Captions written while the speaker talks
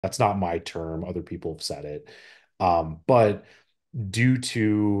That's not my term. Other people have said it. But due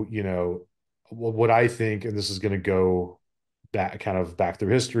to, what I think, and this is going to go back kind of back through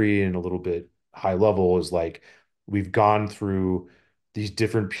history and a little bit high level, is like we've gone through these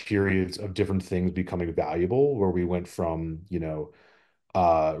different periods of different things becoming valuable, where we went from,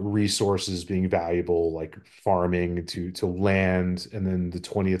 resources being valuable, like farming to land, and then the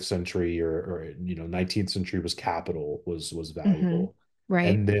 20th century or 19th century was capital was Hmm. valuable.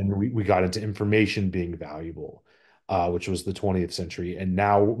 Right. And then we got into information being valuable, which was the 20th century. And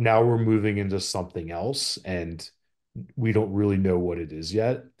now we're moving into something else, and we don't really know what it is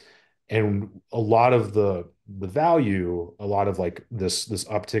yet. And a lot of the value, a lot of like this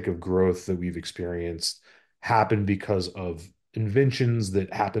uptick of growth that we've experienced happened because of inventions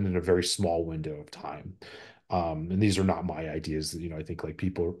that happened in a very small window of time. And these are not my ideas. I think like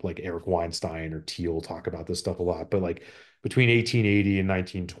people like Eric Weinstein or Thiel talk about this stuff a lot. But like between 1880 and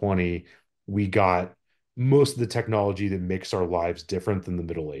 1920, we got most of the technology that makes our lives different than the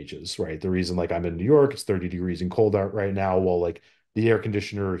Middle Ages, right? The reason like I'm in New York, it's 30 degrees and cold out right now, while like the air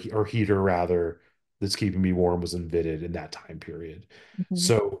conditioner or heater rather that's keeping me warm was invented in that time period. Mhm.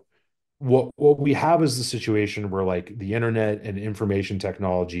 So what we have is the situation where like the internet and information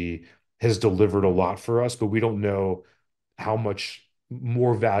technology has delivered a lot for us, but we don't know how much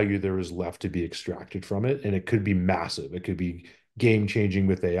more value there is left to be extracted from it. And it could be massive. It could be game changing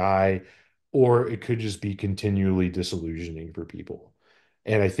with AI, or it could just be continually disillusioning for people.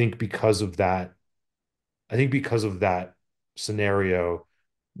 And I think because of that scenario,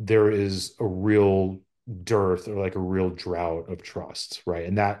 there is a real dearth or like a real drought of trust,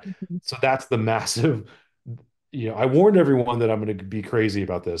 right? Mhm. So that's the massive, I warned everyone that I'm going to be crazy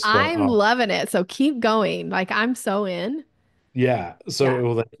about this, but I'm loving it. So keep going. Like I'm so in. yeah. Yeah. So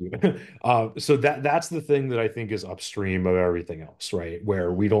well, thank you. So that's the thing that I think is upstream of everything else, right?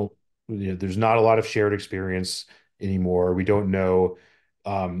 Where we don't, there's not a lot of shared experience anymore. We don't know.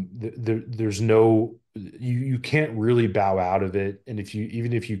 There's no, you can't really bow out of it, and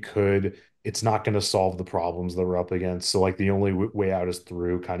even if you could, it's not going to solve the problems that we're up against. So like the only way out is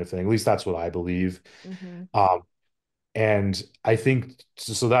through, kind of thing. At least that's what I believe. Hmm. Um, and I think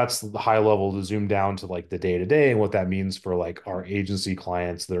so that's the high level. To zoom down to like the day to day and what that means for like our agency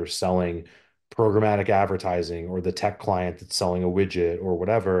clients that are selling programmatic advertising, or the tech client that's selling a widget or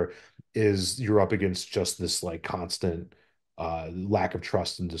whatever, is you're up against just this like constant lack of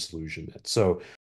trust and disillusionment. So